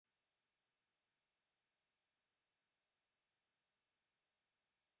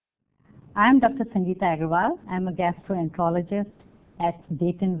I'm Dr. Sangeeta Agarwal. I'm a gastroenterologist at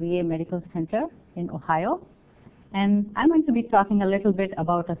Dayton VA Medical Center in Ohio. And I'm going to be talking a little bit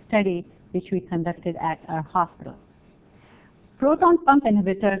about a study which we conducted at our hospital. Proton pump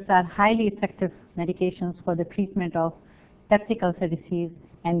inhibitors are highly effective medications for the treatment of peptic ulcer disease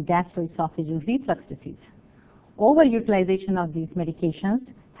and gastroesophageal reflux disease. Overutilization of these medications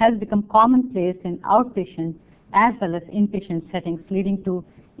has become commonplace in outpatient as well as inpatient settings, leading to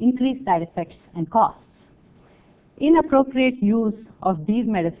increased side effects and costs. Inappropriate use of these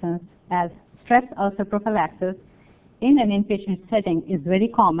medicines as stress ulcer prophylaxis in an inpatient setting is very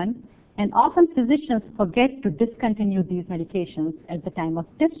common, and often physicians forget to discontinue these medications at the time of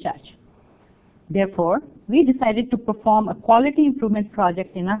discharge. Therefore, we decided to perform a quality improvement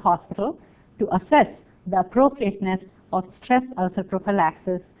project in our hospital to assess the appropriateness of stress ulcer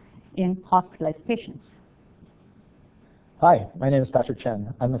prophylaxis in hospitalized patients. Hi, my name is Patrick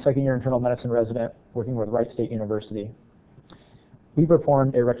Chen. I'm a second-year internal medicine resident working with Wright State University. We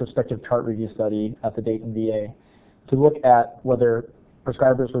performed a retrospective chart review study at the Dayton VA to look at whether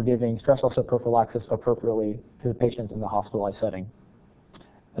prescribers were giving stress ulcer prophylaxis appropriately to the patients in the hospitalized setting.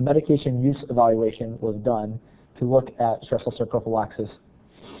 A medication use evaluation was done to look at stress ulcer prophylaxis.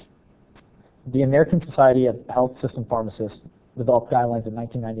 The American Society of Health System Pharmacists developed guidelines in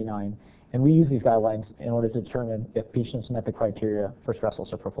 1999, and we use these guidelines in order to determine if patients met the criteria for stress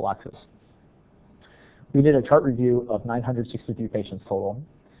ulcer prophylaxis. We did a chart review of 963 patients total.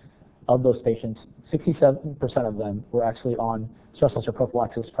 Of those patients, 67% of them were actually on stress ulcer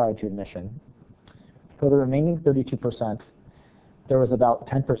prophylaxis prior to admission. For the remaining 32%, there was about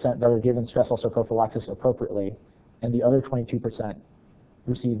 10% that were given stress ulcer prophylaxis appropriately, and the other 22%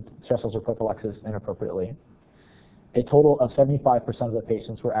 received stress ulcer prophylaxis inappropriately. A total of 75% of the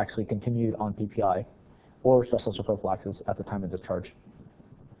patients were actually continued on PPI or stress ulcer prophylaxis at the time of discharge.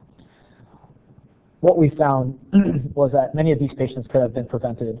 What we found was that many of these patients could have been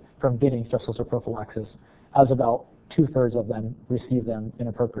prevented from getting stress ulcer prophylaxis, as about 2/3 of them received them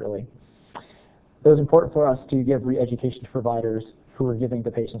inappropriately. It was important for us to give re-education to providers who were giving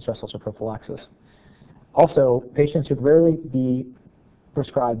the patients stress ulcer prophylaxis. Also, patients should rarely be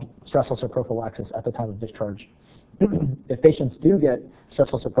prescribed stress ulcer prophylaxis at the time of discharge. If patients do get stress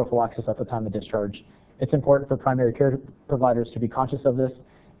ulcer prophylaxis at the time of discharge, it's important for primary care providers to be conscious of this,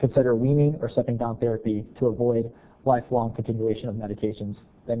 consider weaning or stepping down therapy to avoid lifelong continuation of medications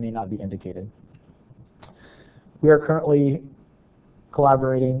that may not be indicated. We are currently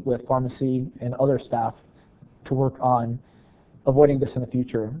collaborating with pharmacy and other staff to work on avoiding this in the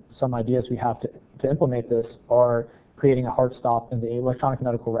future. Some ideas we have to implement this are creating a hard stop in the electronic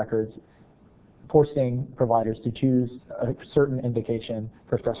medical records, forcing providers to choose a certain indication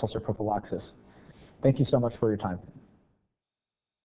for stress ulcer prophylaxis. Thank you so much for your time.